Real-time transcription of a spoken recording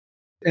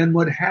And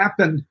what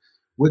happened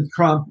with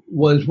Trump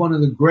was one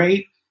of the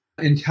great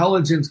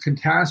intelligence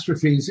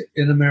catastrophes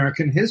in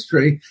American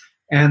history.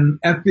 And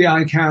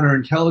FBI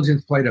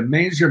counterintelligence played a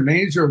major,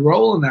 major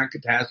role in that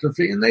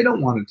catastrophe. And they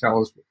don't want to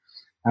tell us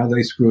how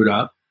they screwed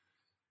up.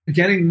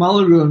 Getting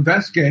Mueller to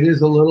investigate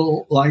is a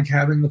little like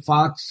having the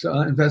fox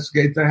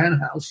investigate the hen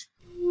house.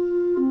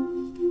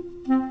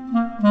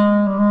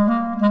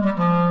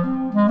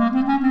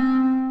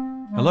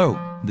 Hello,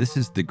 this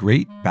is the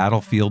Great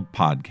Battlefield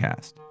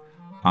Podcast.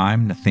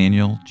 I'm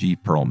Nathaniel G.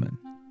 Perlman.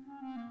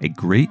 A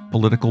great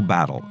political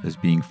battle is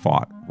being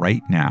fought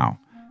right now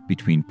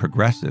between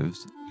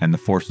progressives and the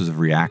forces of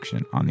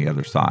reaction on the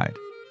other side.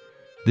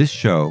 This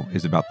show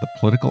is about the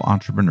political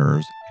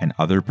entrepreneurs and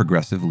other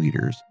progressive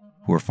leaders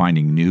who are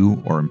finding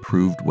new or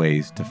improved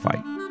ways to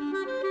fight.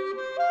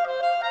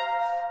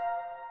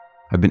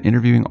 I've been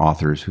interviewing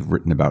authors who've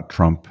written about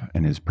Trump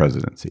and his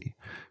presidency.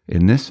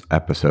 In this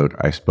episode,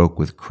 I spoke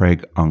with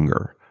Craig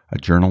Unger, a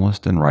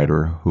journalist and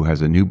writer who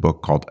has a new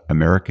book called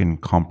American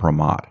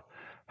Kompromat: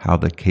 How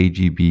the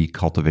KGB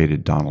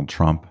Cultivated Donald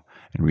Trump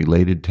and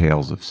Related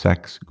Tales of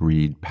Sex,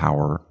 Greed,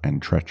 Power,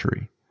 and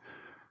Treachery.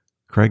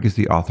 Craig is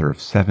the author of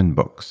 7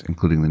 books,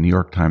 including the New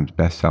York Times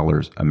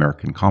bestsellers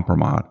American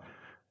Kompromat,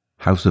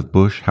 House of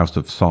Bush, House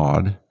of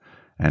Saud,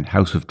 and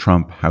House of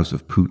Trump, House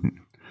of Putin.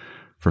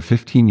 For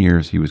 15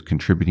 years, he was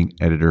contributing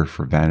editor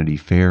for Vanity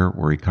Fair,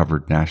 where he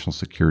covered national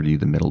security,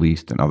 the Middle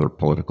East, and other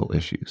political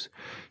issues.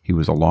 He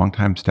was a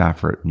longtime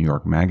staffer at New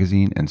York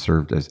Magazine and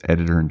served as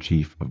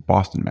editor-in-chief of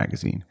Boston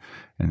Magazine,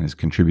 and has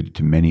contributed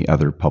to many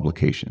other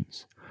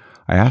publications.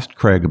 I asked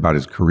Craig about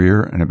his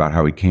career and about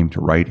how he came to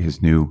write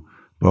his new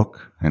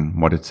book and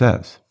what it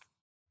says.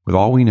 With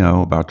all we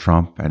know about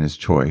Trump and his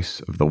choice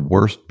of the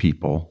worst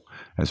people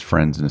as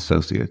friends and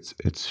associates,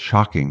 it's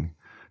shocking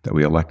that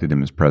we elected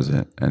him as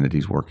president and that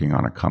he's working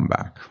on a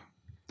comeback.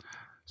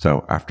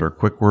 So after a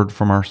quick word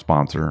from our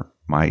sponsor,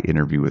 my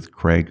interview with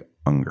Craig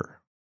Unger.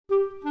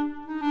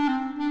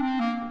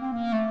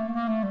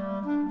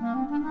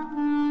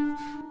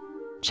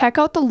 Check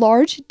out the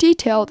large,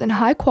 detailed, and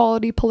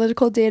high-quality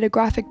political data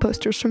graphic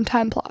posters from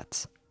Time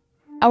Plots.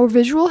 Our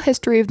visual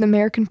history of the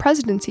American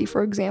presidency,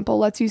 for example,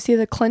 lets you see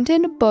the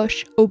Clinton,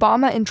 Bush,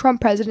 Obama, and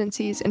Trump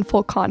presidencies in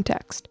full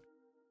context.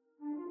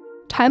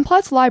 Time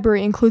Plot's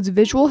library includes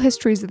visual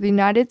histories of the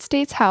United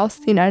States House,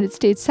 the United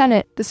States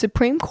Senate, the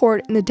Supreme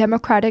Court, and the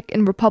Democratic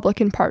and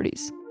Republican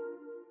parties.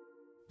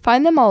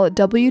 Find them all at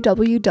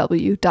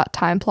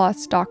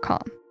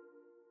www.timeplots.com.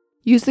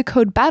 Use the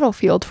code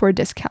BATTLEFIELD for a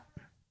discount.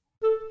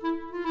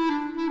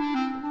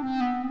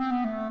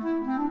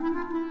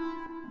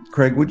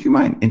 Craig, would you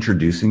mind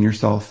introducing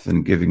yourself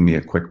and giving me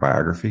a quick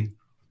biography?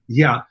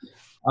 Yeah.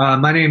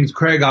 My name is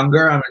Craig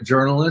Unger. I'm a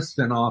journalist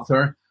and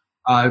author.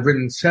 I've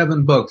written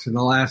 7 books, and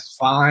the last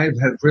 5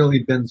 have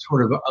really been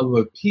sort of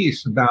a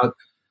piece about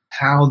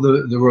how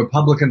the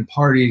Republican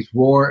Party's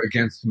war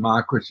against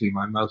democracy.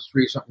 My most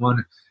recent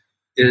one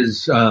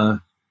is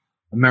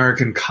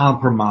American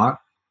Kompromat.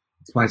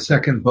 It's my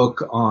second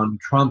book on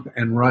Trump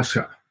and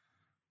Russia.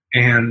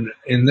 And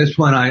in this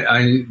one,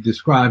 I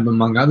describe,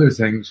 among other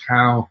things,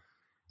 how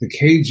the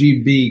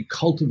KGB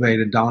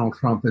cultivated Donald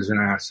Trump as an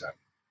asset.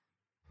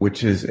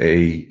 Which is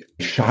a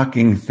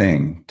shocking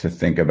thing to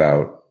think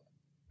about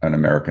an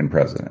American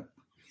president.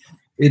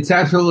 It's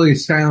absolutely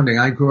astounding.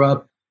 I grew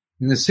up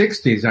in the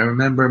 60s. I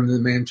remember The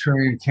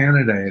Manchurian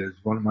Candidate as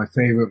one of my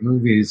favorite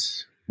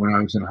movies when I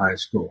was in high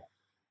school.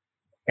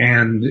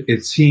 And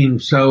it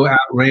seemed so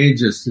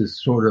outrageous,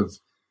 this sort of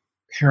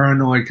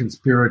paranoid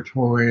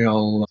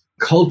conspiratorial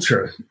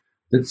culture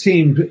that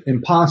seemed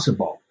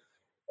impossible.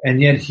 And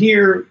yet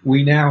here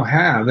we now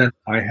have, and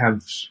I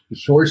have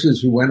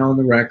sources who went on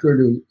the record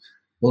who were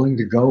willing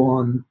to go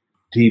on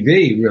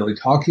TV really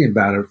talking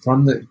about it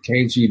from the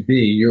KGB.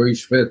 Yuri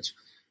Shvets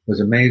was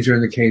a major in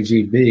the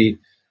KGB.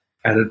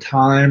 At a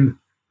time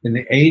in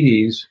the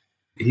 80s,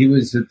 he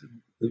was at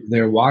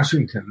their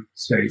Washington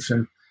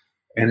station,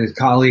 and his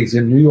colleagues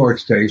in New York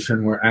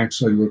station were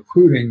actually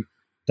recruiting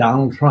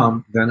Donald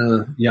Trump, then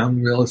a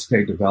young real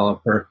estate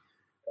developer,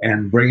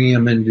 and bringing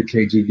him into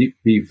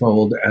KGB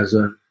fold as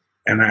an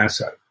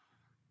asset.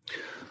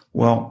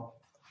 Well,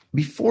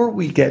 before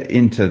we get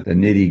into the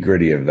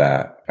nitty-gritty of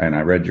that, and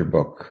I read your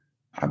book,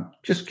 I'm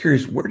just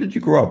curious, where did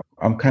you grow up?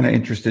 I'm kind of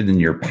interested in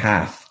your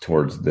path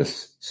towards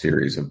this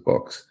series of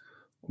books.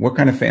 What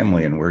kind of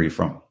family and where are you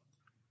from?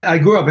 I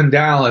grew up in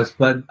Dallas,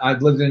 but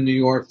I've lived in New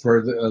York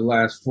for the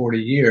last 40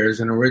 years.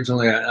 And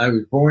originally I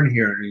was born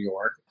here in New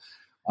York.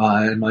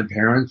 And my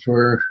parents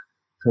were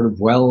sort of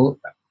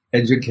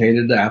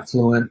well-educated,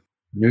 affluent,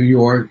 New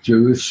York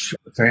Jewish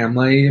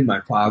family.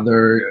 My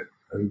father,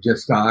 who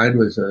just died,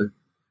 was a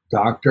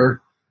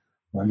doctor.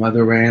 My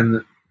mother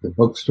ran the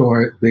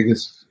bookstore,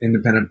 biggest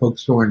independent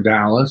bookstore in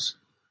Dallas.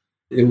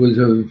 It was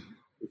a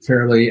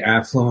fairly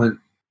affluent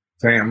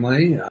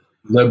family,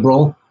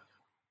 liberal.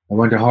 I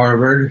went to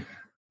Harvard.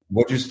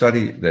 What did you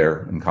study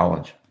there in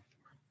college?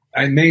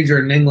 I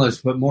majored in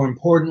English, but more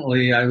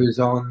importantly, I was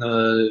on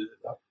the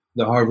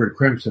Harvard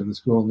Crimson, the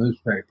school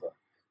newspaper.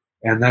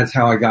 And that's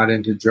how I got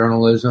into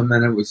journalism.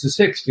 And it was the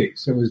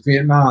 60s. It was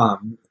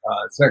Vietnam,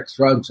 sex,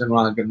 drugs, and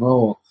rock and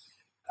roll.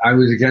 I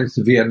was against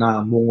the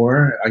Vietnam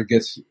War. I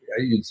guess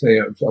you'd say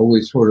I was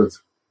always sort of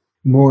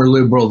more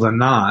liberal than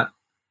not.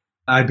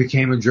 I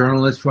became a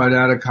journalist right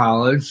out of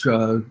college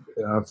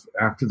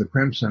after the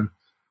Crimson.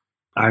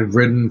 I've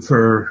written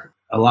for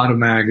a lot of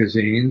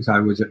magazines. I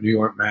was at New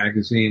York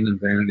Magazine and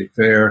Vanity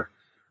Fair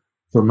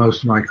for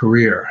most of my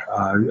career.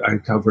 I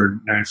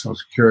covered national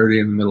security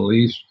in the Middle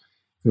East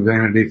for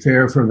Vanity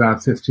Fair for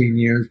about 15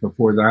 years.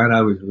 Before that,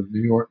 I was with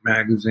New York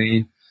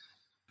Magazine.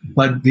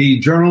 But the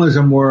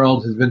journalism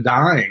world has been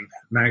dying.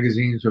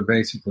 Magazines are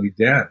basically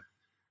dead.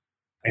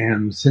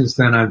 And since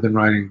then, I've been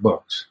writing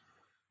books.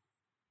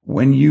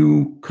 When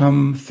you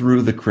come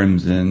through the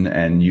Crimson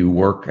and you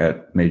work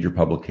at major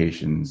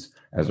publications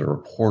as a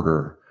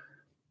reporter,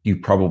 you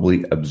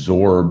probably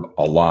absorb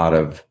a lot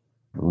of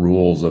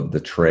rules of the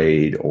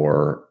trade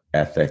or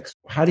ethics.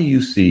 How do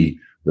you see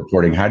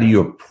reporting? How do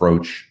you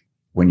approach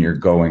when you're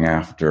going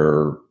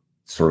after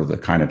sort of the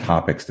kind of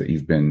topics that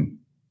you've been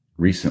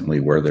recently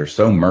where they're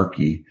so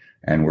murky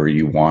and where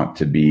you want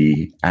to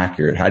be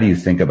accurate? How do you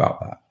think about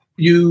that?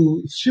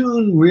 You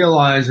soon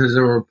realize as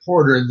a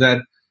reporter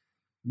that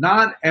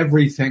not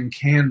everything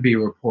can be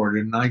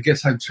reported. And I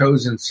guess I've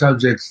chosen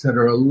subjects that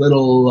are a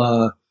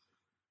little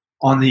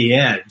on the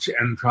edge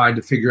and tried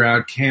to figure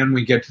out, can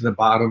we get to the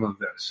bottom of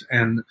this?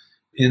 And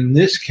in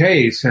this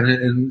case, and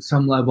in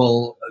some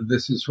level,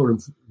 this is sort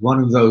of one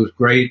of those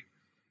great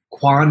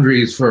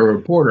quandaries for a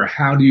reporter.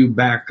 How do you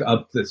back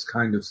up this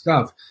kind of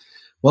stuff?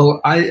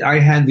 Well, I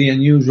had the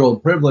unusual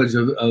privilege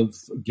of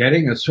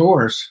getting a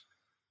source,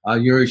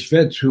 Yuri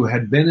Shvets, who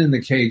had been in the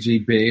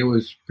KGB. It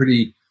was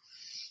pretty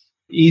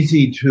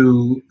easy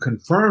to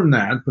confirm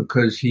that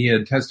because he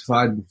had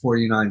testified before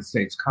the United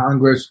States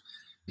Congress.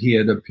 He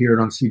had appeared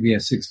on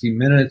CBS 60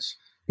 Minutes.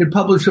 He had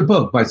published a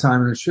book by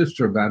Simon &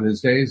 Schuster about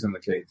his days in the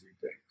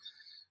KGB.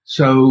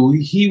 So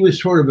he was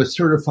sort of a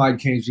certified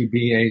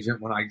KGB agent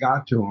when I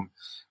got to him.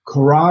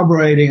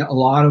 Corroborating a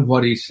lot of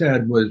what he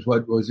said was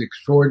what was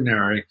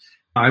extraordinary.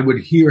 I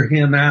would hear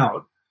him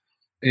out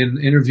in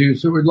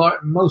interviews that were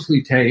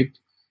mostly taped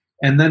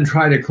and then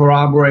try to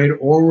corroborate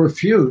or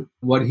refute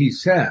what he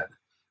said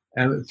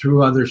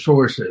through other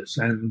sources.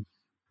 And,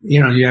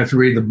 you have to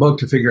read the book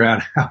to figure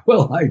out how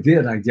well I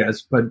did, I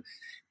guess. But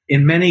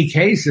in many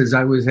cases,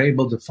 I was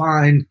able to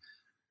find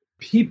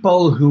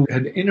people who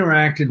had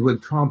interacted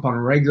with Trump on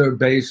a regular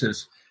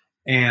basis.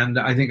 And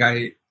I think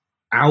I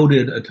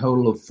outed a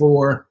total of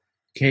 4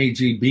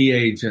 KGB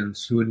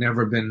agents who had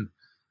never been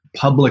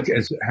public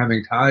as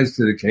having ties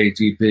to the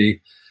KGB.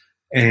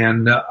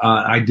 And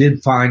I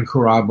did find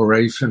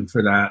corroboration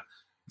for that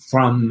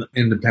from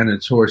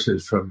independent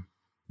sources from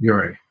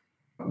Yuri.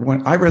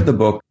 When I read the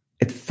book,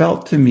 it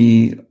felt to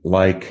me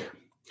like,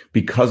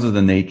 because of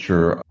the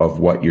nature of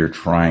what you're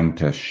trying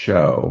to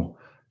show,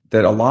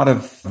 that a lot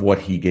of what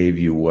he gave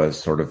you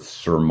was sort of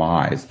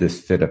surmise.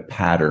 This fit a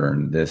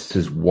pattern. This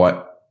is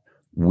what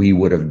we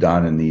would have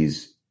done in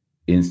these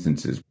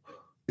instances.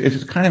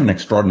 It's kind of an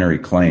extraordinary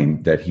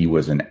claim that he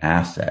was an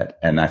asset.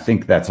 And I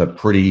think that's a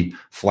pretty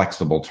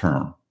flexible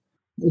term.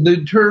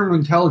 The term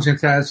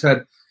intelligence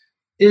asset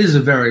is a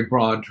very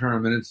broad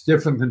term, and it's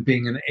different than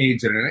being an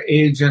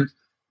agent.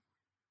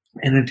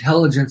 An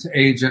intelligence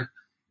agent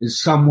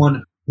is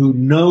someone who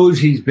knows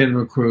he's been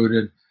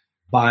recruited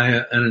by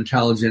an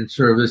intelligence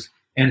service,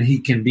 and he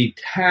can be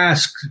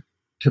tasked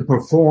to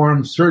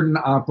perform certain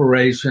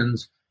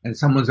operations, and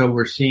someone's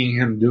overseeing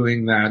him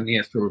doing that, and he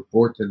has to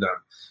report to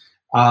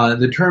them.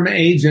 The term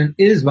agent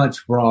is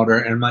much broader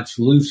and much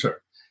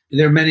looser.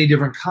 There are many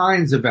different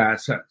kinds of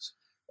assets.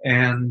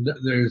 And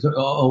there's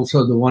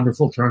also the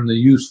wonderful term, the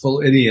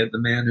useful idiot, the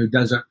man who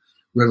doesn't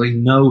really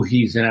know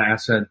he's an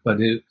asset, but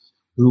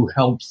who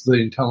helps the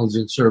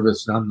intelligence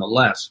service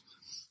nonetheless.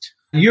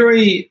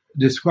 Yuri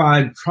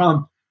described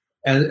Trump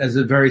as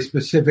a very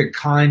specific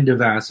kind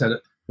of asset,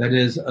 that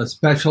is a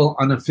special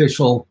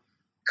unofficial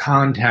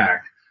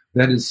contact,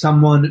 that is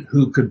someone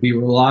who could be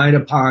relied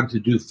upon to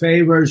do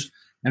favors,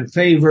 and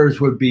favors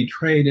would be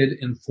traded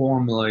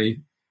informally.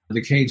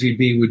 The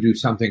KGB would do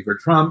something for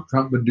Trump.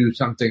 Trump would do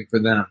something for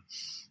them.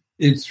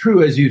 It's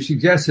true, as you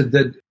suggested,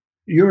 that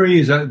Yuri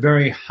is a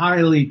very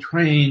highly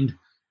trained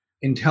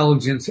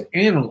intelligence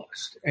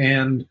analyst.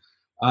 And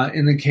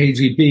in the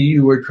KGB,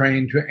 you were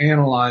trained to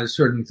analyze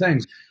certain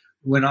things.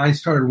 When I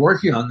started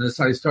working on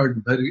this, I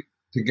started putting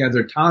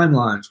together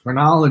timelines,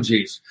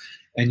 chronologies,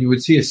 and you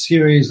would see a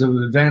series of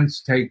events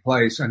take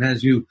place. And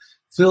as you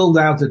filled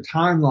out the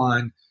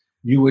timeline,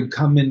 you would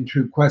come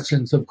into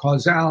questions of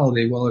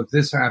causality. Well, if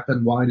this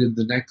happened, why did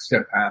the next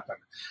step happen?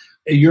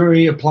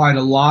 Yuri applied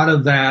a lot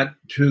of that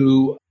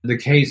to the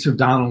case of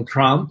Donald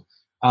Trump.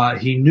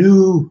 He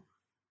knew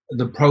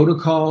the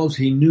protocols.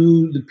 He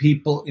knew the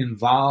people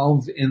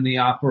involved in the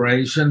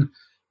operation,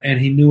 and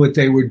he knew what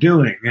they were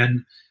doing.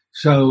 And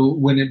so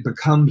when it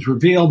becomes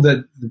revealed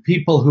that the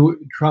people who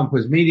Trump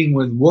was meeting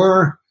with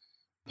were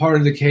part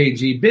of the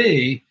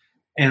KGB,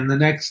 and the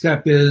next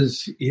step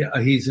is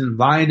he's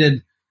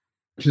invited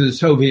to the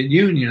Soviet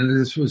Union.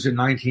 This was in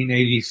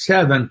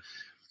 1987.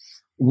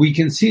 We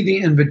can see the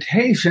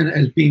invitation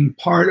as being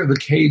part of a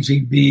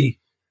KGB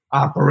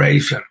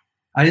operation.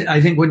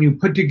 I think when you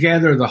put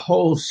together the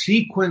whole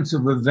sequence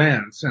of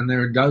events, and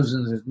there are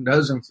dozens and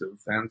dozens of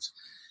events,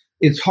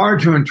 it's hard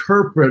to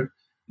interpret,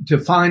 to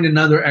find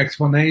another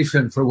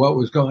explanation for what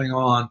was going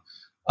on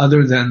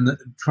other than that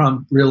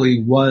Trump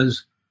really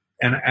was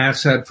an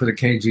asset for the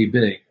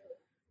KGB.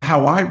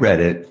 How I read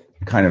it,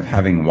 kind of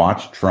having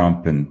watched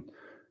Trump, and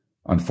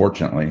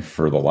unfortunately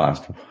for the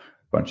last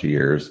bunch of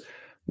years,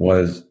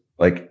 was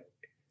like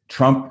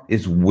Trump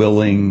is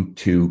willing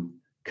to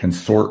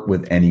consort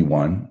with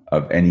anyone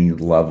of any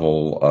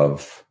level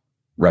of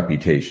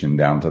reputation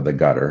down to the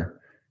gutter.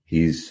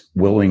 He's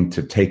willing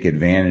to take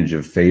advantage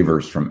of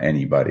favors from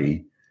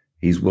anybody.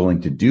 He's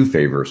willing to do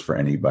favors for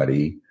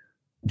anybody.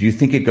 Do you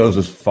think it goes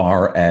as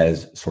far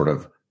as sort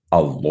of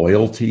a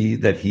loyalty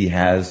that he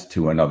has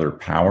to another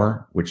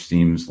power, which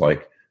seems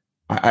like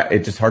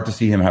it's just hard to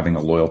see him having a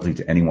loyalty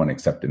to anyone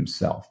except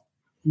himself?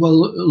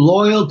 Well,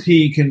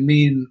 loyalty can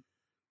mean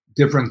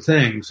different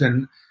things,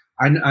 and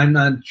I'm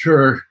not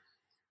sure.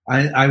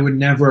 I would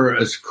never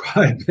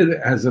ascribe it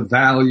as a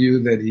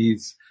value that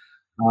he's.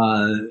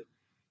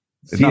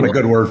 It's not a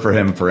good word for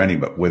him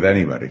with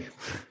anybody.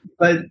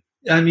 But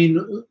I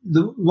mean,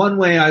 the one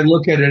way I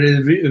look at it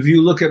is if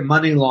you look at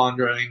money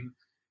laundering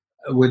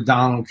with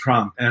Donald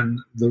Trump and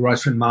the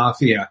Russian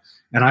mafia,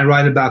 and I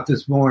write about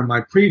this more in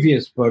my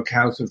previous book,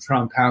 House of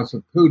Trump, House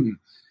of Putin.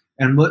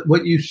 And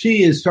what you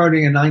see is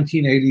starting in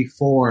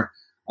 1984,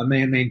 a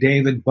man named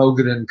David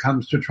Bogatin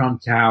comes to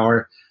Trump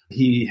Tower.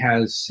 He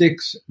has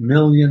 $6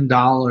 million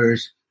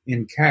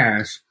in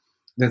cash.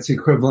 That's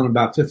equivalent to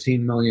about $15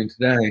 million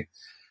today.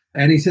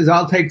 And he says,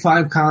 I'll take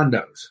 5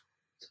 condos.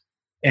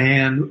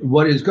 And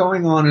what is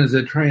going on is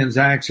a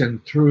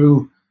transaction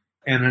through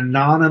an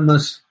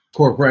anonymous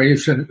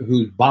corporation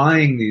who's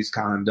buying these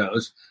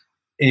condos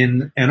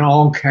in an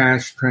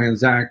all-cash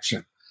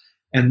transaction.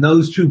 And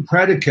those two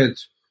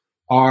predicates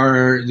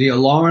are the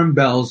alarm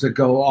bells that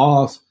go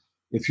off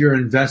if you're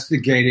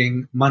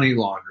investigating money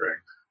laundering.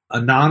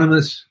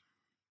 Anonymous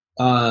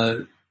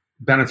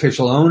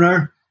beneficial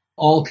owner,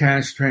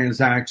 all-cash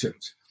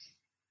transactions.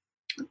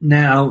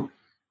 Now,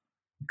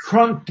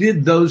 Trump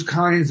did those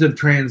kinds of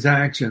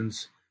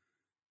transactions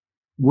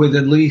with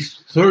at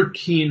least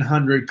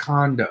 1,300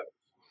 condos.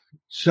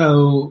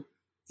 So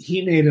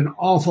he made an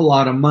awful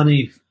lot of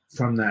money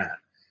from that.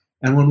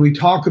 And when we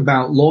talk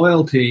about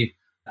loyalty,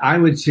 I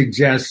would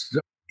suggest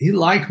he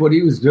liked what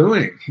he was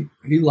doing.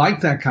 He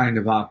liked that kind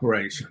of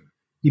operation.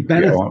 He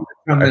benefited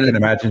from it. I can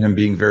imagine him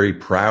being very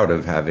proud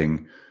of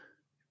having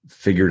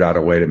figured out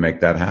a way to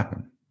make that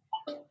happen.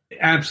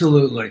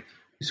 Absolutely.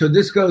 So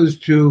this goes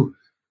to,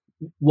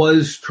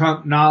 was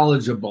Trump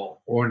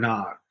knowledgeable or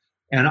not?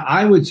 And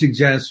I would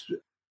suggest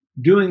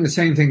doing the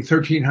same thing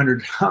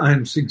 1,300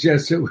 times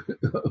suggests a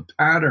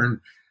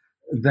pattern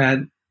that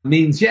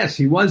means, yes,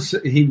 he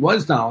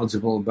was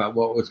knowledgeable about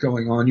what was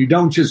going on. You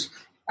don't just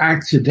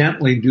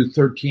accidentally do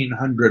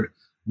 1,300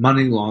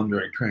 money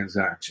laundering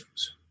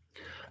transactions.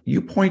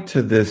 You point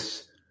to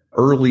this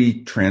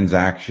early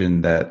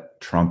transaction that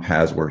Trump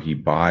has where he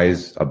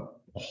buys a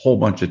whole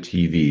bunch of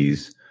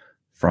TVs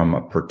from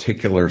a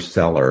particular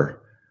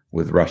seller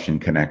with Russian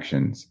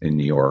connections in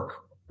New York.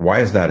 Why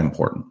is that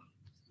important?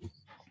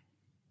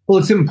 Well,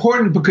 it's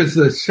important because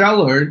the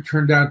seller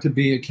turned out to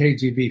be a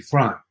KGB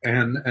front.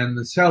 And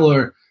the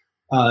seller,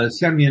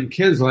 Semyon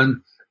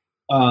Kislin,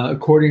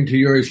 according to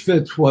Yuri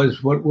Shvets,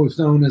 was what was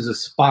known as a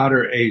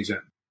spotter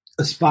agent.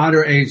 A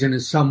spotter agent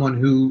is someone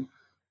who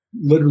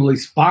literally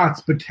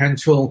spots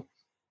potential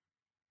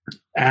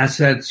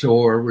assets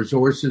or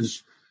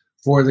resources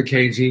for the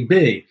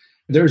KGB.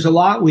 There's a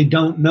lot we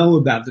don't know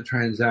about the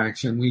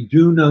transaction. We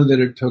do know that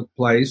it took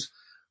place.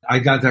 I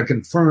got that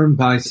confirmed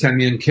by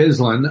Semyon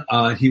Kislin.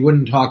 He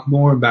wouldn't talk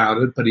more about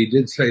it, but he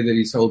did say that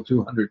he sold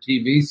 200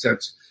 TV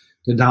sets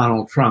to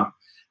Donald Trump.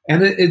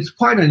 And it's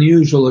quite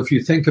unusual if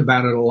you think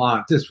about it a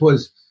lot. This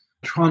was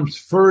Trump's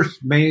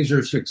first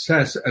major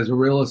success as a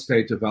real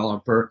estate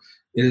developer.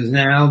 It is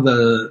now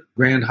the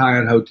Grand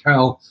Hyatt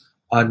Hotel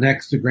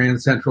next to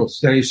Grand Central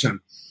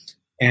Station.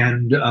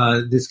 And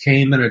this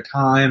came at a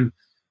time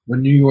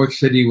when New York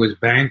City was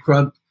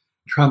bankrupt.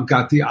 Trump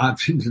got the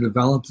option to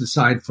develop the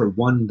site for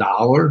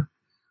 $1.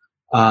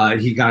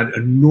 He got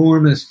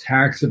enormous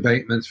tax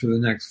abatements for the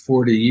next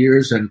 40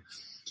 years. And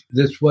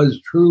this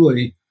was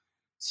truly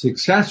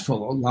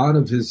successful. A lot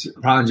of his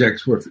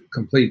projects were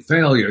complete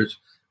failures,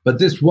 but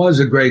this was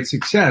a great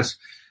success.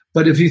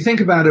 But if you think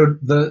about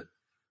it, the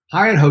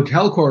Hyatt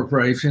Hotel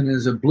Corporation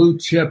is a blue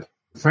chip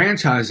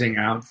franchising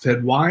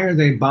outfit. Why are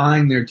they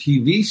buying their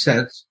TV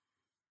sets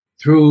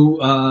through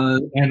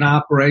an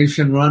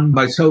operation run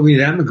by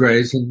Soviet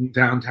emigres in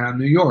downtown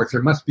New York?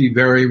 There must be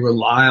very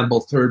reliable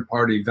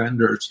third-party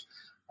vendors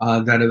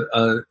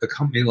that a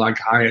company like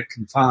Hyatt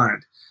can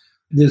find.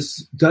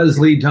 This does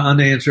lead to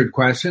unanswered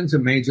questions. It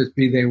may just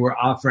be they were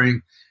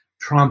offering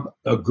Trump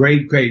a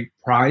great, great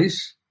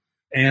price.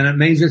 And it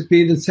may just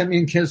be that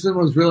Semyon Kislin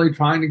was really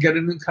trying to get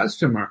a new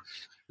customer.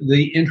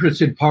 the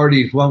interested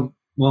parties won't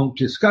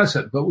discuss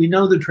it. But we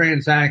know the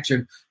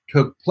transaction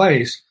took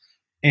place,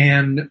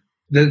 and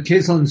the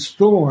Kislin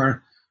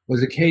store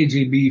was a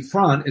KGB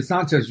front. It's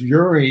not just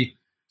Yuri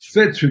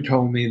Schvitz who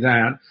told me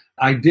that.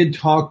 I did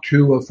talk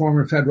to a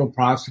former federal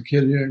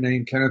prosecutor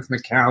named Kenneth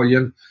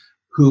McCallion,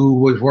 who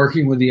was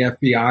working with the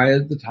FBI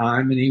at the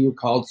time, and he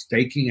recalled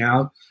staking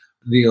out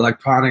the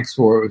electronics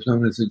store. It was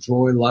known as the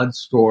Joy Ludd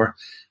store.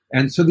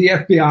 And so the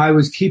FBI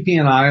was keeping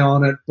an eye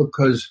on it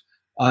because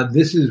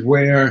this is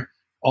where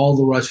all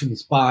the Russian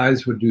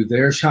spies would do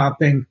their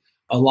shopping.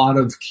 A lot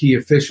of key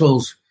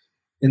officials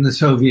in the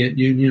Soviet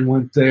Union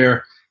went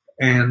there,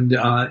 and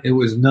it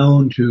was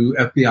known to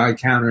FBI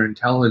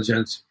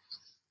counterintelligence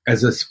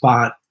as a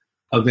spot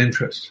of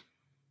interest.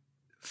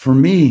 For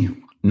me,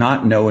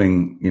 not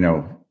knowing,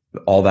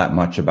 all that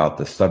much about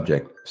the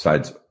subject,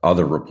 besides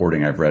other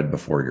reporting I've read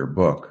before your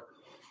book,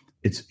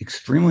 it's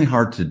extremely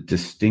hard to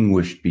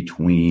distinguish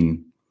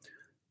between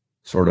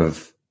sort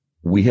of,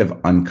 we have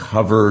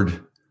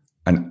uncovered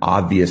an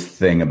obvious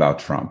thing about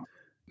Trump.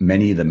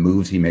 Many of the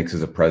moves he makes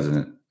as a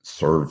president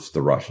serves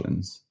the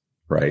Russians,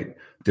 right?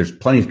 There's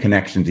plenty of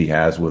connections he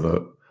has with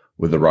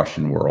the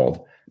Russian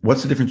world.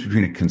 What's the difference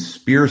between a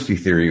conspiracy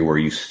theory where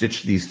you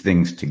stitch these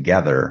things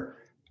together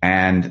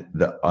and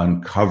the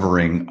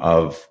uncovering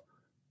of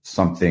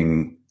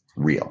something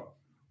real?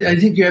 I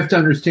think you have to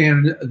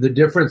understand the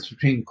difference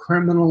between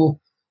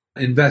criminal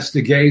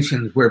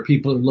investigations where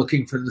people are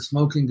looking for the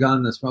smoking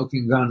gun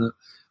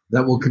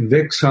that will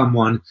convict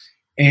someone,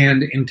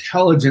 and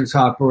intelligence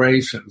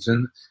operations.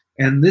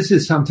 And this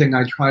is something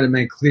I try to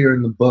make clear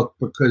in the book,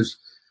 because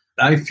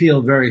I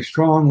feel very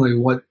strongly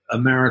what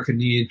America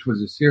needs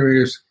was a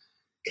serious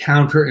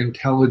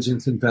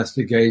counterintelligence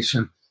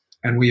investigation,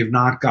 and we have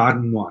not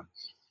gotten one.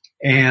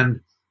 And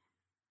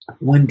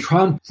when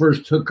Trump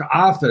first took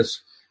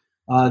office,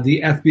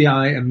 the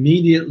FBI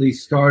immediately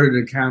started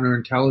a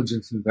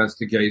counterintelligence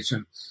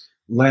investigation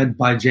led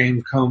by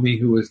James Comey,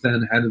 who was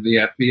then head of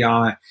the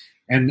FBI.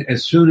 And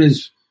as soon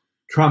as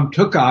Trump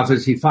took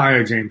office, he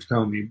fired James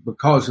Comey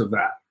because of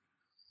that.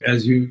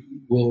 As you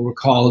will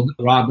recall,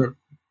 Robert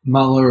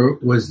Mueller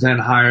was then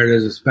hired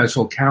as a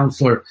special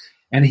counselor,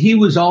 and he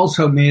was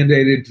also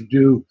mandated to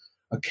do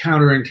a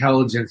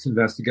counterintelligence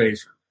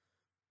investigation.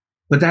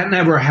 But that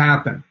never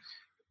happened,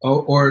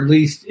 or at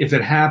least if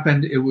it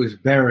happened, it was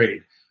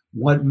buried.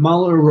 What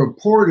Mueller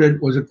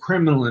reported was a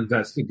criminal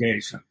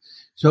investigation.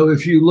 So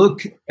if you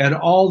look at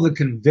all the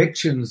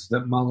convictions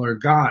that Mueller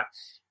got,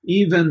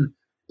 even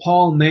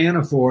Paul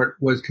Manafort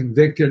was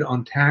convicted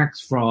on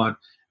tax fraud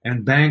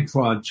and bank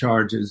fraud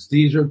charges.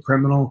 These are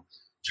criminal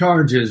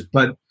charges,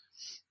 but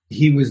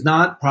he was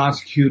not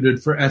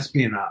prosecuted for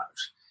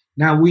espionage.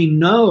 Now, we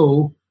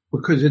know,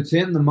 because it's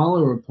in the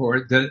Mueller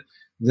report, that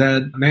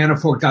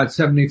Manafort got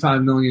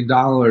 $75 million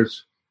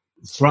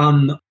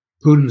from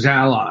Putin's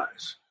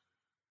allies.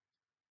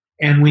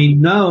 And we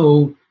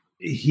know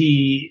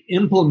he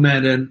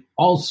implemented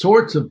all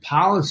sorts of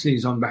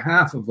policies on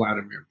behalf of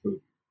Vladimir Putin,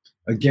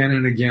 again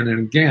and again and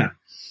again.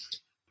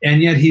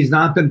 And yet he's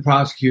not been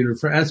prosecuted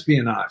for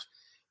espionage.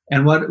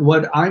 And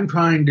what I'm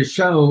trying to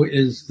show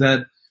is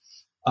that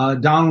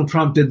Donald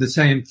Trump did the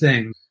same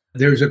thing.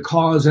 There's a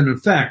cause and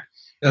effect.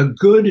 A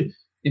good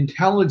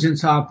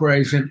intelligence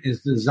operation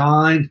is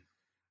designed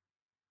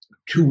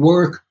to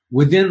work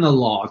within the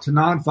law, to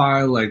not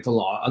violate the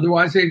law.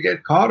 Otherwise, they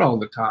get caught all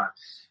the time.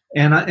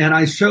 And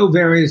I show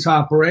various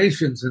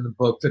operations in the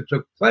book that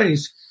took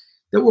place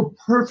that were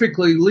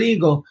perfectly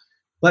legal,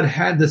 but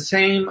had the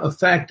same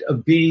effect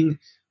of being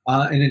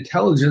an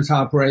intelligence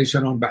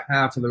operation on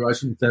behalf of the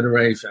Russian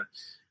Federation.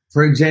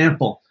 For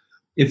example,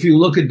 if you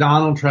look at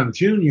Donald Trump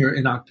Jr.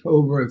 in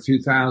October of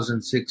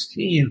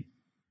 2016,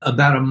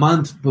 about a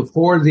month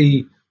before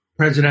the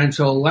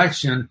presidential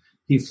election,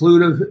 he flew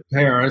to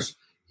Paris.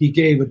 He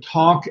gave a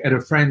talk at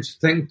a French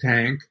think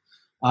tank,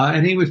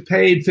 and he was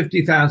paid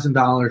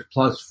 $50,000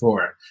 plus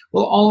for it.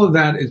 Well, all of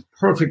that is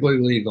perfectly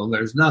legal.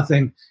 There's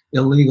nothing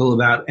illegal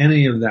about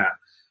any of that.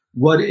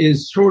 What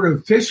is sort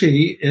of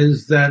fishy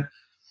is that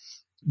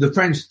the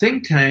French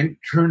think tank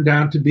turned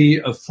out to be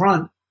a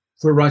front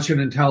for Russian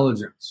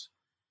intelligence.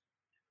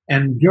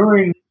 And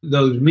during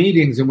those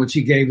meetings in which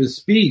he gave his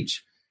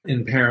speech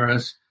in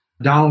Paris,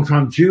 Donald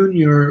Trump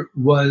Jr.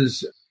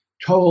 was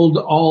told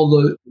all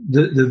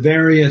the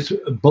various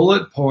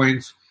bullet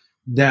points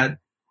that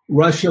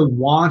Russia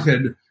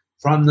wanted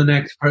from the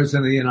next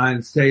president of the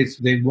United States.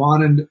 They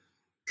wanted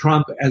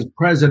Trump as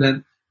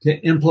president to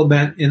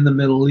implement in the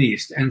Middle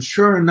East. And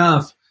sure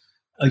enough,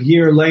 a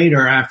year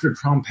later, after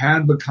Trump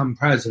had become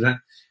president,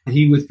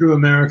 he withdrew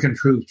American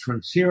troops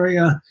from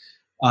Syria.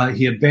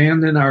 He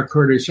abandoned our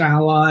Kurdish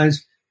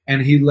allies,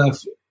 and he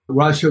left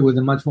Russia with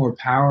a much more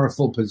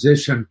powerful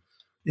position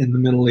in the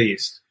Middle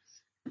East.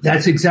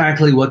 That's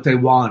exactly what they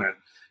wanted.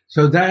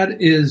 So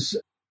that is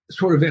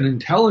sort of an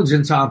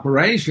intelligence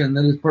operation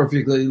that is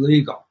perfectly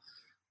legal.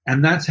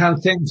 And that's how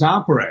things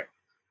operate.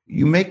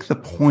 You make the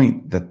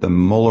point that the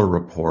Mueller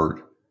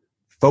report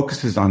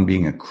focuses on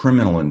being a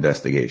criminal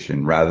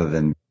investigation rather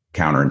than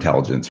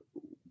counterintelligence.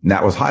 And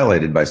that was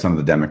highlighted by some of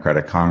the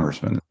Democratic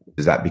congressmen.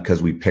 Is that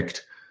because we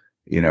picked,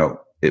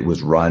 it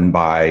was run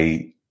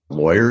by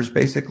lawyers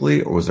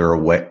basically, or was there a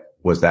way,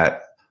 was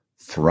that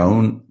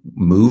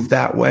moved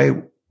that way?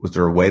 Was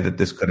there a way that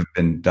this could have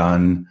been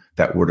done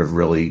that would have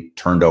really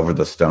turned over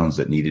the stones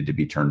that needed to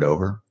be turned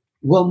over?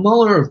 Well,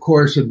 Mueller, of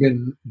course, had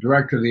been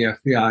director of the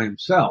FBI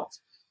himself.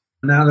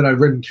 Now that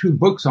I've written 2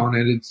 books on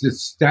it, it's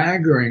just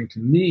staggering to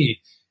me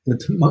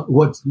that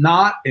what's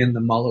not in the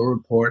Mueller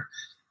report.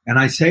 And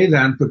I say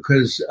that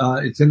because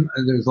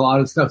there's a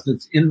lot of stuff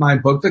that's in my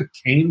book that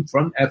came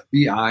from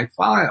FBI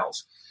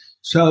files.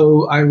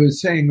 So I was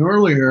saying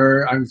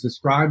earlier, I was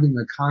describing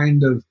the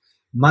kind of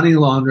money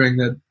laundering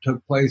that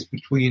took place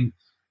between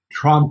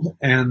Trump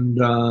and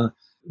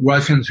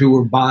Russians who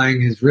were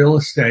buying his real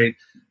estate.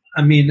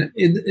 I mean,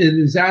 it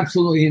is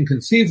absolutely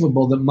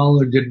inconceivable that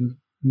Mueller didn't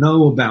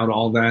know about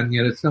all that, and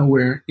yet it's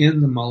nowhere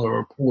in the Mueller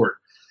report.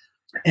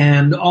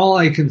 And all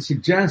I can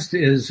suggest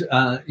is,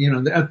 the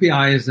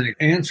FBI isn't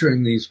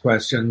answering these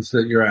questions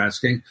that you're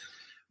asking,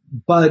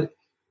 but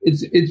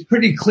it's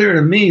pretty clear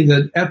to me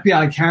that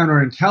FBI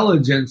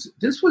counterintelligence,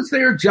 this was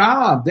their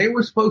job. They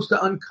were supposed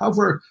to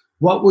uncover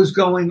what was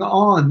going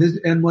on.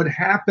 And what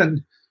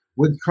happened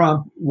with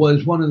Trump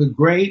was one of the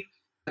great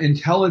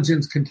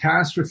intelligence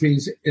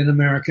catastrophes in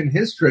American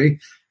history.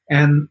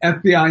 And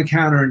FBI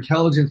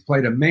counterintelligence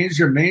played a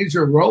major,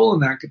 major role in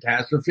that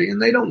catastrophe. And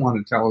they don't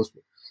want to tell us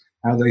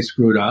how they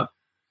screwed up.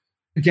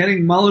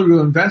 Getting Mueller to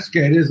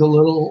investigate is a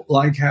little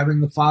like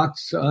having the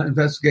fox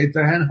investigate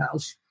the hen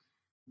house.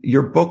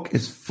 Your book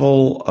is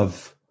full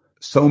of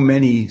so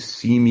many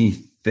seamy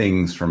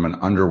things from an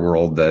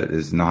underworld that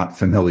is not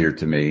familiar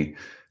to me.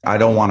 I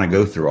don't want to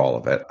go through all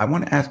of it. I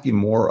want to ask you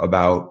more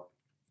about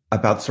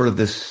sort of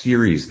this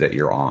series that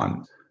you're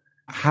on.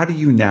 How do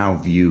you now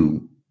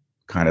view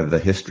kind of the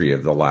history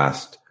of the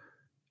last,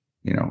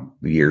 the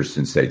years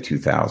since, say,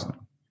 2000?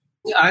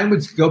 I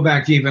would go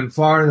back even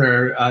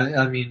farther.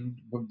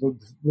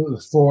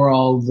 Before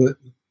all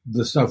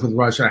the stuff with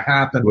Russia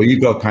happened. Well, you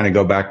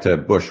go back to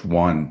Bush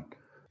 1.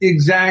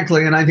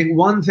 Exactly. And I think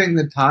one thing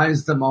that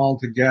ties them all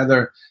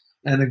together,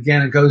 and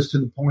again, it goes to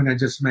the point I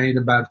just made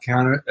about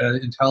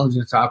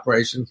counterintelligence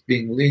operations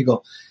being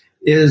legal,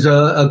 is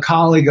a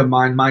colleague of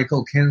mine,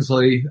 Michael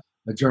Kinsley,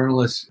 a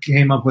journalist,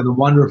 came up with a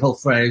wonderful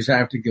phrase. I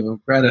have to give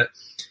him credit,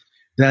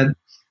 that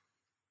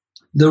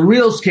the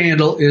real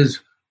scandal is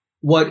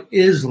what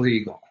is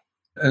legal.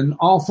 An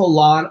awful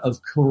lot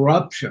of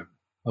corruption,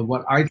 of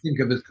what I think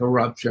of as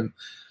corruption,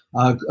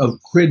 of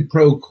quid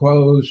pro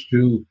quos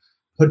to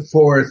put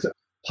forth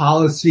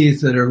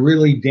policies that are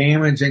really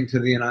damaging to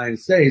the United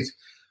States.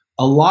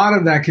 A lot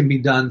of that can be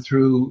done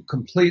through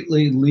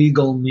completely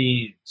legal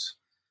means.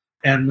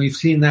 And we've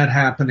seen that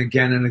happen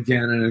again and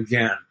again and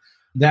again.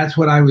 That's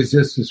what I was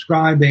just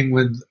describing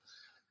with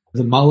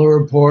the Mueller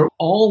report.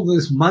 All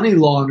this money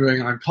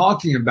laundering I'm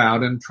talking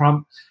about, and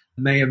Trump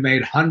may have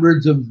made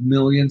hundreds of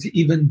millions,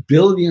 even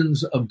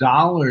billions of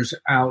dollars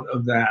out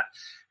of that.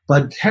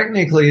 But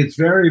technically, it's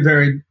very,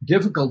 very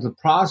difficult to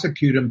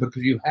prosecute him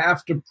because you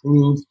have to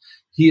prove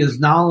he is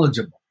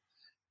knowledgeable.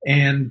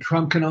 And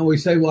Trump can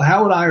always say, well,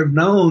 how would I have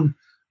known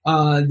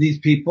these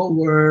people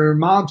were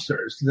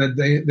mobsters, that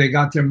they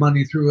got their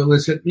money through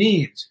illicit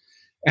means?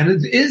 And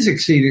it is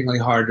exceedingly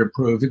hard to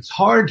prove. It's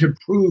hard to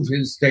prove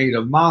his state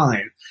of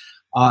mind.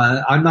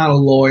 I'm not a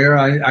lawyer.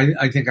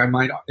 I think I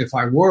might, if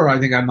I were, I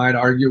think I might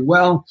argue,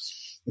 well,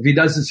 if he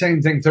does the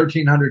same thing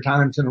 1,300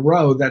 times in a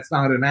row, that's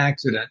not an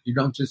accident. You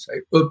don't just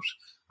say, oops,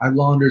 I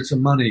laundered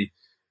some money.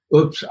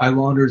 Oops, I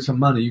laundered some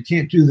money. You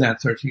can't do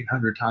that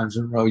 1,300 times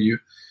in a row.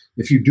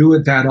 If you do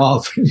it that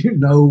often, you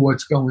know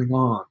what's going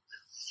on.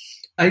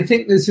 I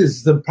think this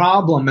is the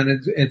problem,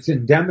 and it's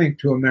endemic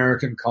to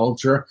American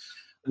culture.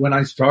 When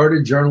I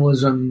started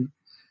journalism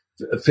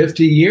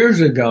 50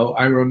 years ago,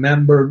 I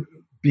remember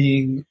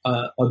being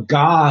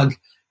agog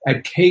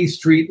at K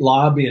Street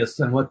lobbyists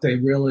and what they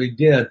really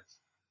did.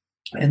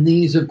 And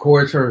these, of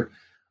course, are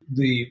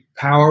the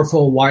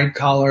powerful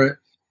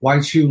white-collar,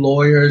 white-shoe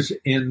lawyers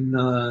in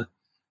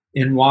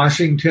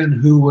Washington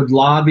who would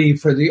lobby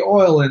for the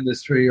oil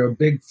industry or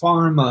big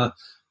pharma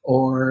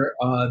or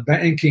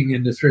banking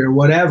industry or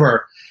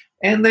whatever.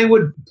 And they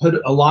would put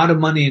a lot of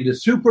money into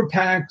super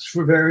PACs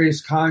for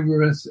various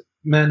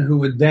congressmen who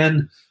would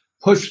then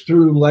push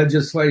through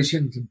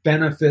legislation to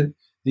benefit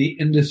the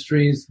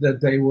industries that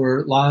they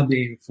were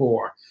lobbying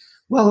for.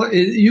 Well,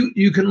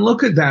 you can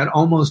look at that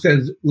almost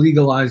as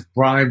legalized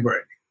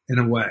bribery in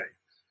a way.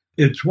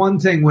 It's one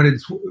thing when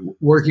it's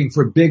working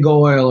for big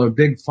oil or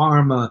big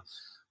pharma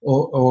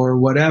or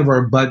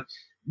whatever, but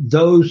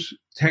those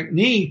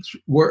techniques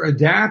were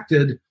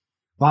adapted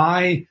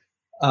by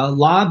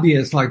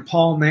lobbyists like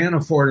Paul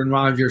Manafort and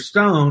Roger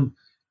Stone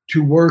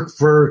to work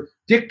for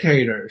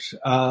dictators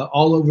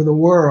all over the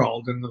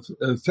world, in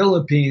the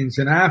Philippines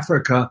and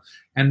Africa,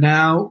 and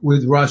now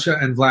with Russia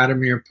and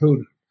Vladimir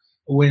Putin.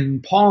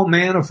 When Paul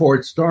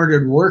Manafort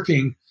started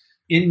working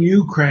in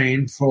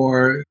Ukraine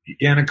for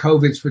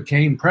Yanukovych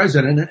became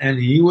president, and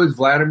he was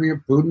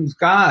Vladimir Putin's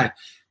guy.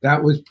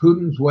 That was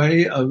Putin's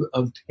way of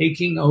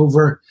taking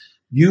over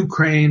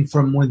Ukraine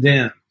from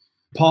within.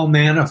 Paul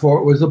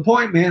Manafort was the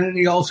point man, and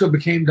he also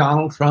became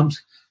Donald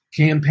Trump's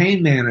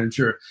campaign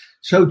manager.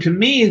 So to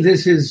me,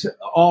 this is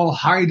all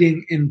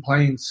hiding in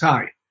plain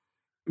sight.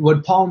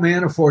 What Paul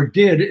Manafort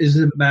did is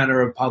a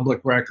matter of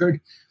public record,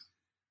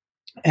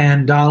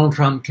 and Donald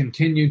Trump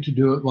continued to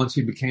do it once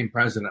he became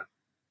president.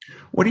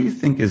 What do you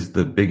think is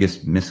the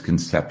biggest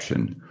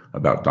misconception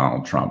about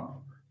Donald Trump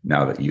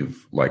now that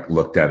you've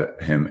looked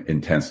at him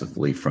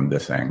intensively from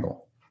this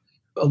angle?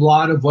 A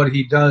lot of what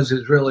he does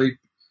is really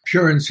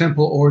pure and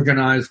simple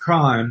organized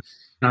crime.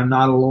 I'm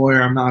not a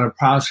lawyer, I'm not a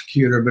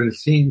prosecutor, but it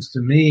seems to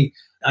me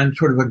I'm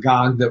sort of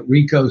agog that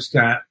RICO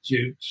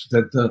statutes,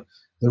 that the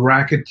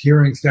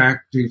racketeering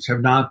statutes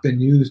have not been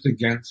used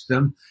against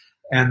him.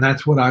 And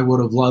that's what I would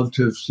have loved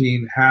to have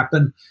seen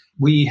happen.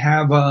 We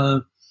have,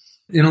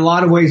 in a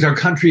lot of ways, our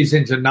country's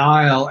in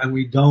denial and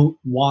we don't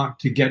want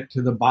to get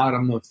to the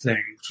bottom of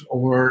things.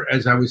 Or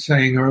as I was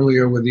saying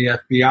earlier with the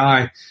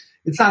FBI,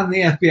 it's not in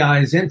the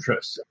FBI's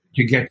interest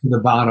to get to the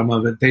bottom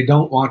of it. They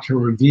don't want to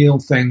reveal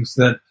things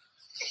that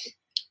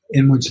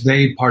in which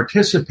they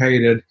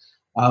participated.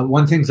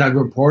 One thing I've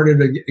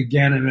reported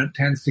again, and it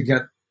tends to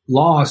get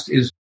lost,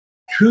 is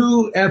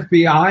two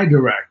FBI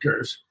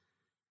directors,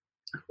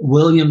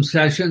 William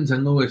Sessions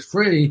and Louis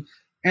Freeh,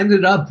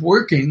 ended up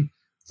working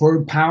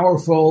for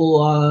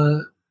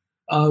powerful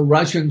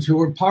Russians who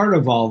were part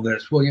of all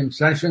this. William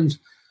Sessions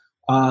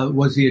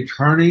was the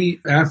attorney.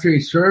 After he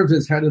served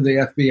as head of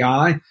the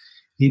FBI,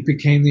 he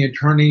became the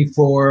attorney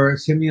for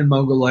Simeon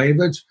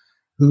Mogilevich,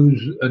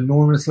 who's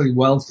enormously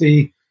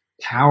wealthy,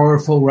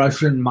 powerful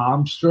Russian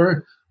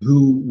mobster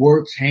who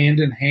works hand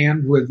in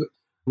hand with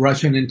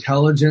Russian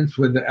intelligence,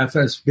 with the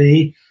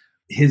FSB.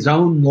 His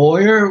own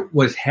lawyer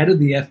was head of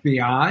the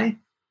FBI.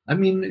 I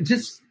mean,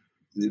 just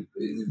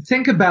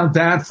think about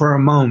that for a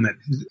moment.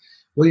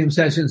 William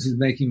Sessions is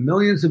making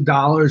millions of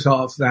dollars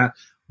off that.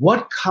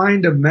 What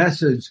kind of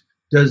message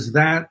does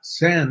that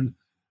send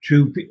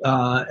to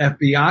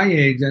FBI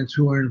agents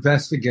who are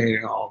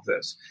investigating all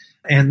this?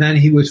 And then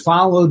he was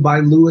followed by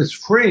Louis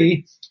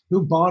Freeh,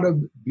 who bought a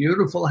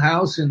beautiful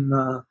house in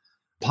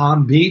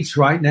Palm Beach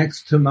right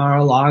next to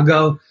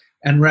Mar-a-Lago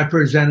and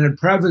represented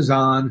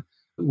Prevezon,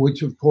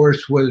 which of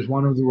course was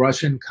one of the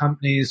Russian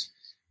companies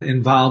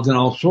involved in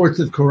all sorts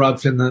of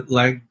corruption that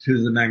led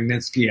to the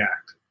Magnitsky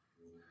Act.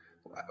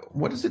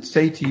 What does it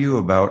say to you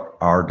about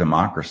our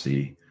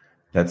democracy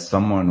that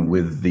someone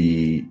with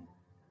the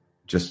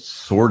just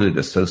sordid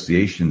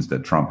associations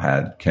that Trump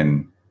had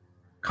can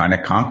kind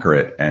of conquer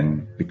it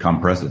and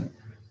become president?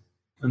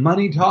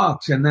 Money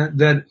talks, and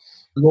that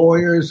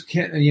lawyers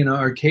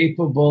are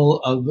capable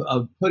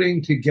of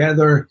putting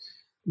together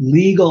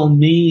legal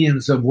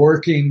means of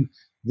working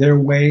their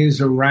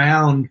ways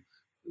around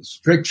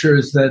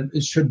strictures that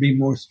should be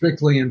more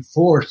strictly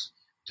enforced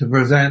to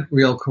prevent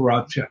real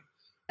corruption.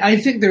 I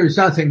think there's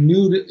nothing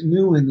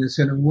new in this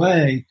in a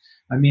way.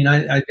 I mean,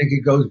 I think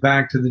it goes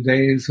back to the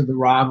days of the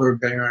robber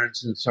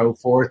barons and so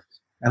forth,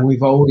 and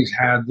we've always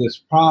had this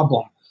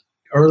problem.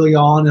 Early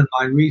on in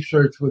my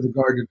research with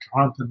regard to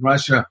Trump and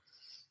Russia,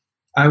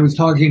 I was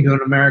talking to an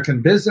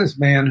American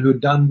businessman who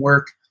had done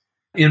work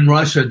in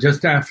Russia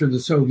just after the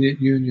Soviet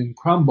Union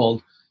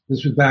crumbled.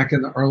 This was back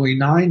in the early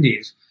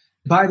 90s.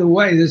 By the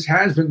way, this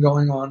has been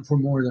going on for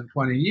more than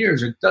 20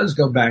 years. It does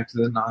go back to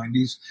the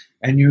 90s.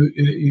 And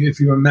if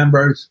you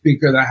remember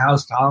Speaker of the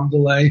House, Tom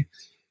DeLay,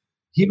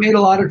 he made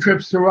a lot of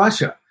trips to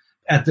Russia.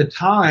 At the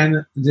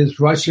time, this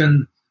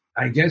Russian,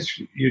 I guess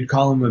you'd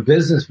call him a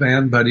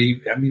businessman, but he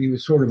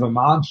was sort of a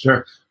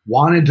mobster,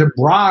 wanted to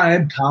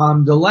bribe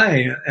Tom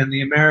DeLay. And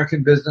the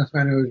American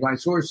businessman who was my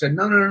source said,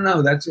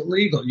 no, that's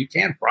illegal. You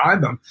can't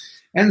bribe him.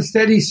 And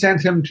instead, he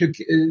sent him to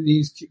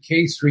these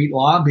K Street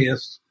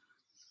lobbyists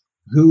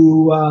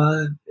who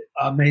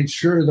made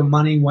sure the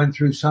money went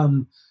through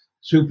some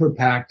super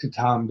PAC to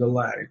Tom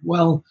DeLay.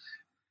 Well,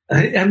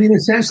 I mean,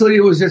 essentially,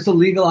 it was just a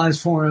legalized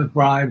form of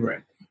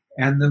bribery.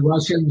 And the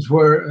Russians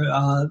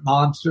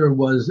mobster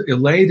was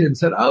elated and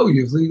said, oh,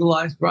 you've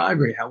legalized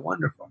bribery. How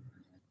wonderful.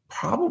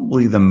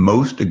 Probably the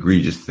most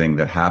egregious thing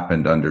that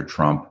happened under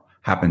Trump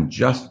happened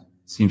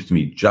seems to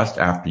me, just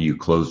after you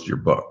closed your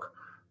book,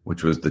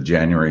 which was the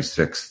January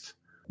 6th,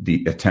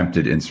 the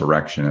attempted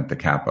insurrection at the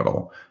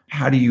Capitol.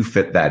 How do you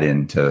fit that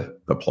into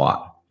the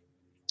plot?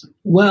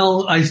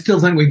 Well, I still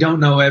think we don't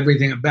know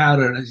everything about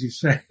it. As you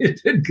say,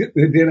 it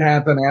did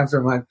happen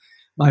after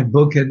my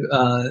book had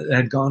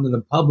gone to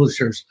the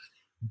publishers.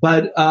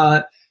 But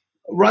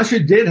Russia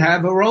did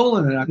have a role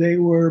in it. They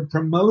were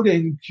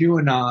promoting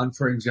QAnon,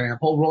 for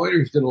example.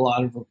 Reuters did a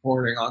lot of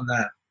reporting on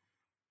that.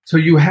 So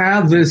you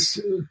have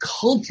this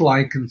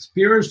cult-like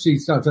conspiracy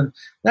stuff. And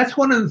that's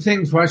one of the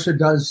things Russia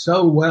does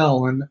so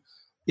well, and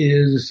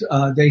is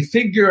they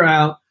figure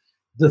out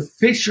the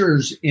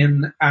fissures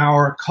in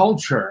our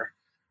culture.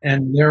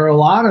 And there are a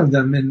lot of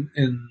them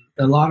in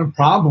a lot of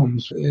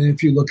problems.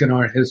 If you look in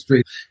our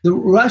history, the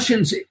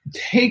Russians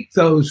take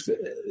those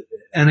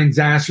and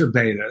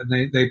exacerbate it.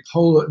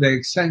 And they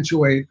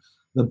accentuate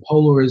the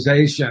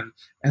polarization,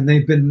 and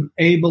they've been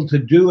able to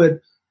do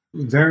it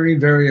very,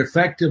 very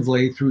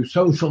effectively through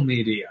social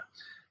media.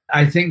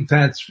 I think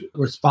that's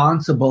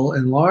responsible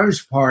in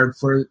large part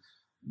for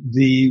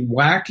the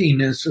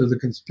wackiness of the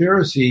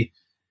conspiracy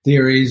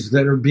theories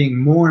that are being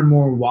more and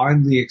more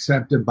widely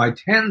accepted by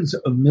tens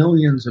of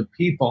millions of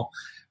people.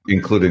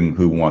 Including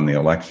who won the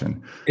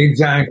election.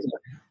 Exactly.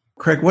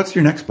 Craig, what's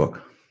your next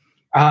book?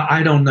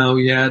 I don't know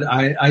yet.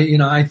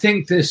 I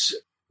think this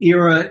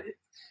era,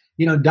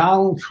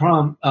 Donald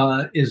Trump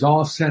is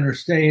off center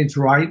stage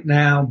right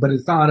now, but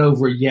it's not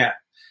over yet.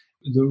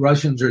 The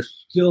Russians are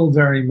still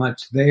very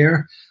much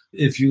there.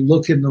 If you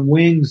look in the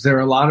wings, there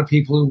are a lot of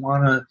people who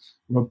want to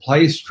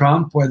replace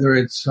Trump, whether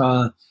it's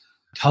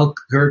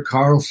Tucker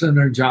Carlson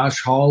or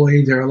Josh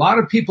Hawley. There are a lot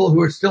of people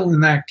who are still in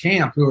that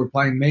camp who are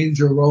playing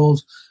major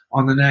roles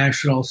on the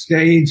national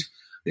stage.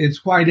 It's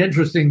quite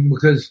interesting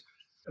because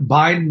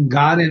Biden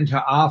got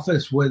into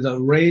office with a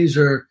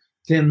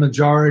razor-thin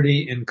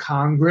majority in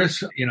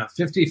Congress,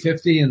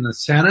 50-50 in the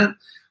Senate,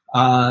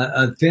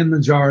 a thin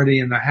majority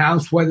in the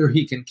House. Whether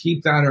he can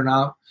keep that or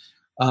not,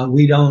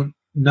 we don't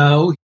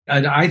know.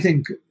 I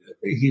think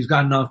he's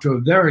gotten off to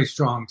a very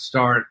strong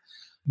start,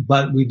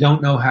 but we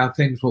don't know how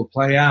things will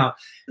play out.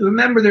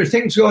 Remember, there are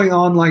things going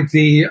on like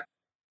the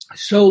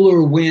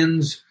solar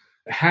winds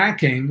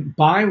hacking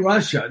by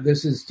Russia.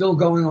 This is still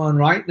going on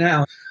right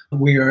now.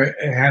 We are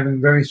having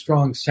very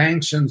strong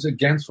sanctions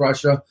against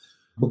Russia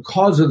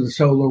because of the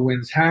solar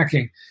winds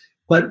hacking.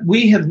 But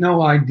we have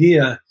no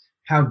idea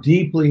how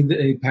deeply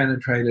they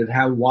penetrated,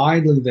 how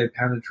widely they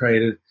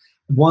penetrated.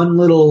 One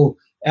little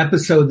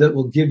episode that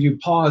will give you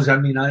pause. I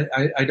mean,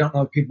 I don't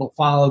know if people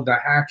followed the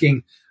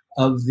hacking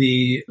of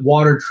the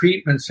water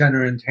treatment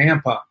center in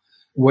Tampa,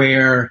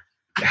 where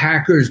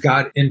hackers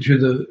got into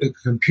the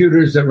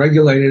computers that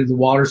regulated the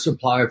water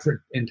supply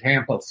in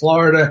Tampa,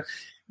 Florida.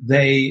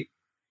 They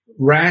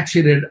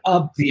ratcheted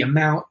up the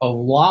amount of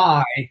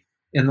lye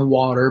in the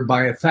water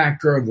by a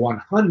factor of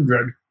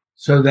 100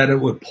 so that it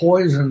would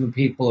poison the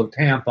people of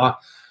Tampa.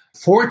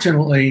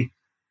 Fortunately,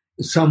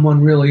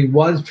 someone really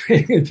was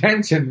paying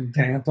attention in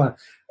Tampa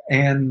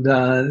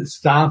and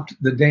stopped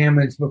the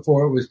damage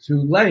before it was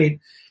too late.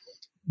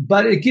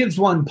 But it gives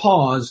one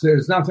pause.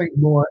 There's nothing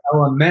more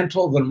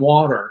elemental than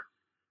water,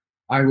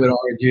 I would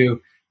argue.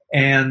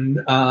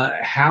 And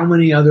how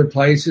many other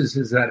places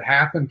has that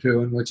happened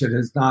to in which it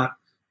has not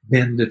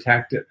been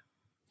detected?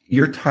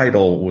 Your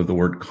title with the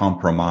word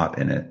Kompromat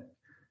in it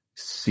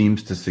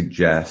seems to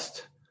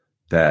suggest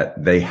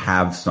that they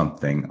have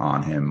something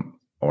on him,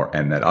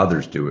 and that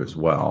others do as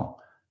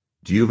well.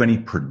 Do you have any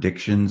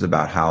predictions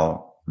about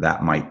how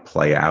that might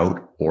play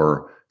out,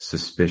 or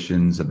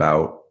suspicions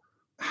about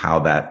how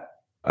that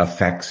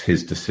affects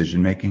his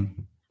decision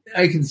making?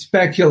 I can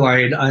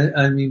speculate.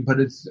 I mean, but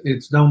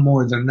it's no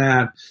more than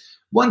that.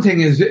 One thing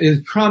is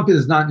Trump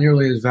is not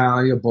nearly as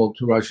valuable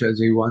to Russia as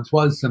he once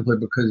was, simply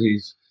because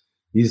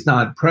he's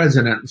not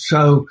president.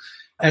 So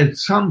at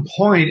some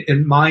point,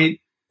 it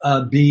might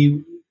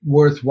be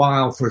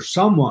worthwhile for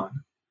someone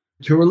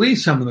to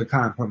release some of the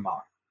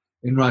Kompromat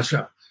in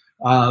Russia,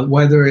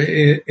 whether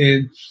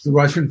it's the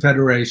Russian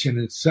Federation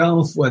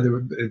itself,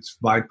 whether it's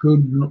by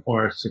Putin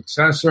or a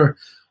successor,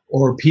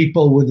 or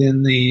people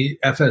within the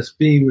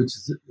FSB, which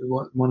is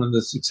one of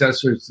the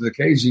successors to the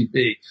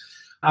KGB.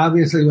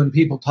 Obviously, when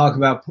people talk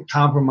about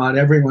Kompromat,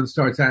 everyone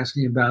starts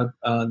asking about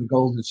the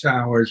golden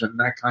showers and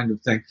that kind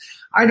of thing.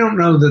 I don't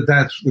know that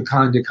that's the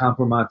kind of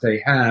Kompromat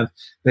they have.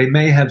 They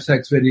may have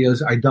sex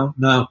videos. I don't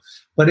know.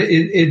 But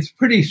it's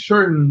pretty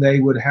certain they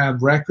would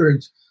have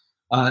records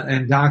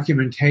and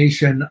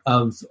documentation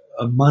of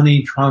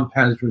money Trump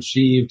has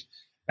received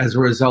as a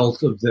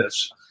result of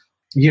this.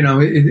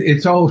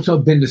 It's also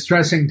been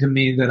distressing to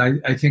me that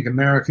I think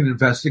American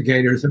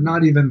investigators have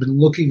not even been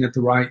looking at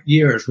the right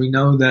years. We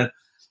know that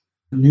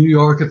New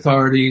York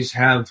authorities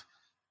have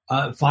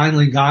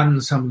finally gotten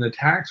some of the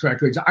tax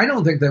records. I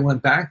don't think they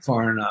went back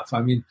far enough.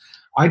 I mean,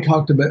 I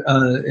talked about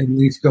at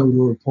least go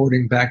to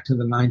reporting back to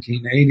the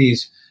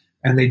 1980s,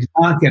 and they did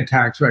not get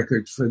tax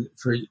records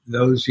for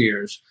those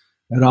years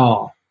at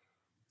all.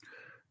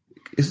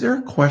 Is there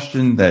a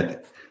question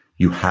that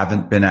you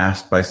haven't been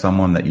asked by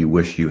someone that you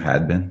wish you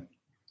had been?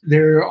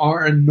 There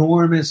are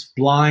enormous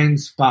blind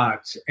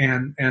spots,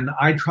 and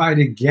I try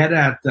to get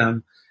at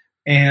them.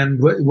 And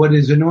what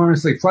is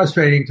enormously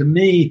frustrating to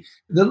me,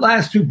 the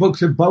last two books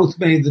have both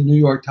made the New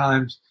York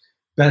Times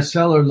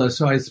bestseller list,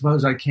 so I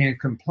suppose I can't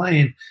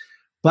complain.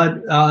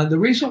 But the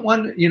recent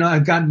one,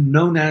 I've gotten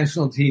no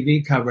national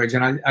TV coverage,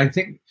 and I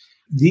think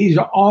these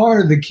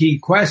are the key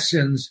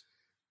questions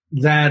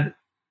that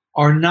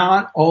are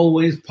not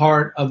always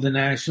part of the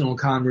national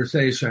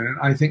conversation. And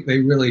I think they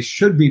really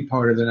should be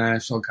part of the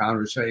national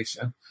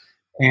conversation.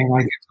 And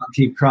I guess I'll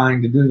keep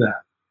trying to do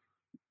that.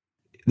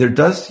 There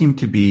does seem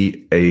to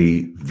be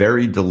a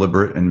very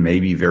deliberate and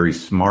maybe very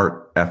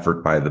smart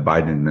effort by the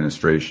Biden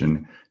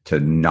administration to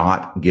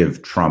not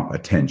give Trump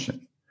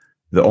attention.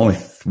 The only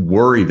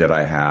worry that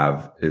I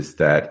have is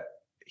that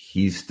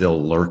he's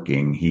still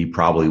lurking. He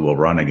probably will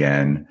run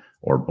again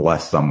or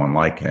bless someone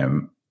like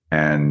him,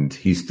 and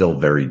he's still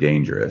very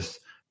dangerous.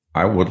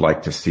 I would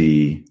like to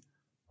see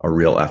a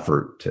real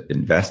effort to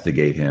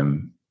investigate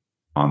him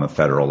on the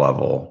federal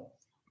level,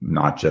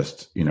 not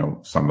just,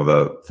 some of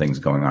the things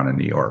going on in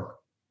New York.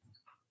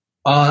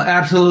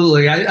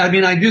 Absolutely. I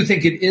mean, I do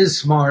think it is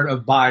smart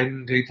of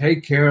Biden to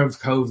take care of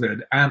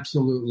COVID.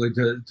 Absolutely.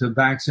 To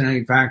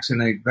vaccinate.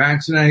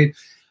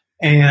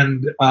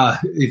 And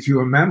if you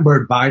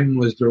remember, Biden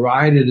was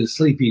derided as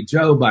Sleepy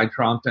Joe by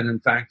Trump. And in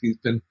fact, he's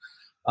been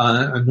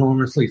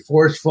enormously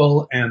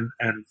forceful and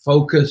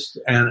focused.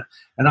 And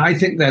I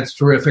think that's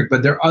terrific.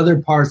 But there are other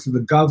parts of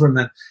the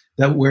government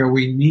that where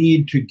we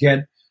need to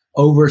get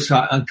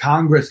oversight.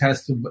 Congress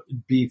has to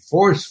be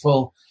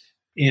forceful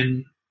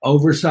in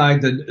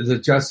oversight.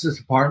 The Justice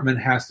Department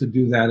has to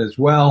do that as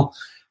well.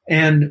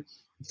 And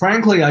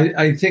frankly,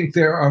 I think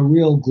there are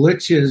real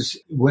glitches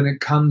when it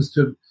comes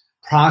to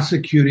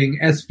prosecuting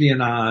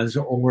espionage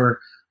or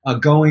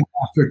going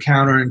after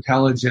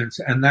counterintelligence.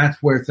 And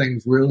that's where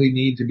things really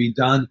need to be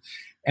done.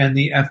 And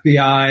the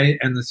FBI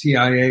and the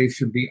CIA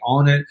should be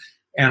on it.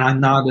 And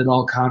I'm not at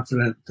all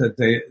confident that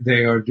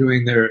they are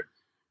doing their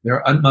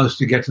utmost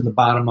to get to the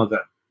bottom of it.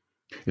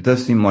 It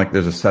does seem like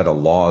there's a set of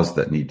laws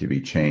that need to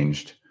be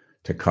changed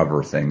to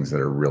cover things that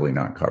are really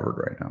not covered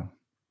right now.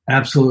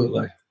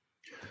 Absolutely.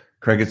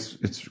 Craig,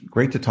 it's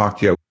great to talk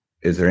to you.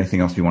 Is there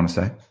anything else you want to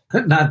say?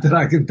 Not that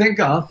I can think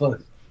of.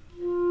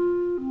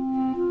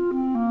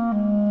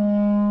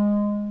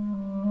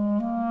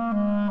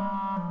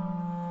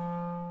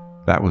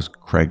 That was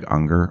Craig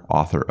Unger,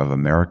 author of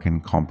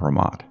American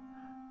Kompromat.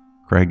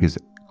 Craig is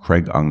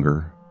Craig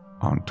Unger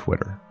on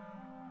Twitter.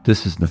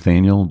 This is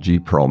Nathaniel G.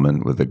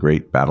 Pearlman with the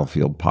Great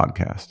Battlefield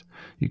Podcast.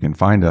 You can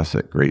find us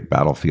at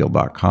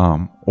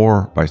greatbattlefield.com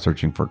or by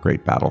searching for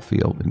Great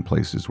Battlefield in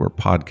places where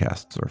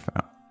podcasts are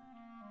found.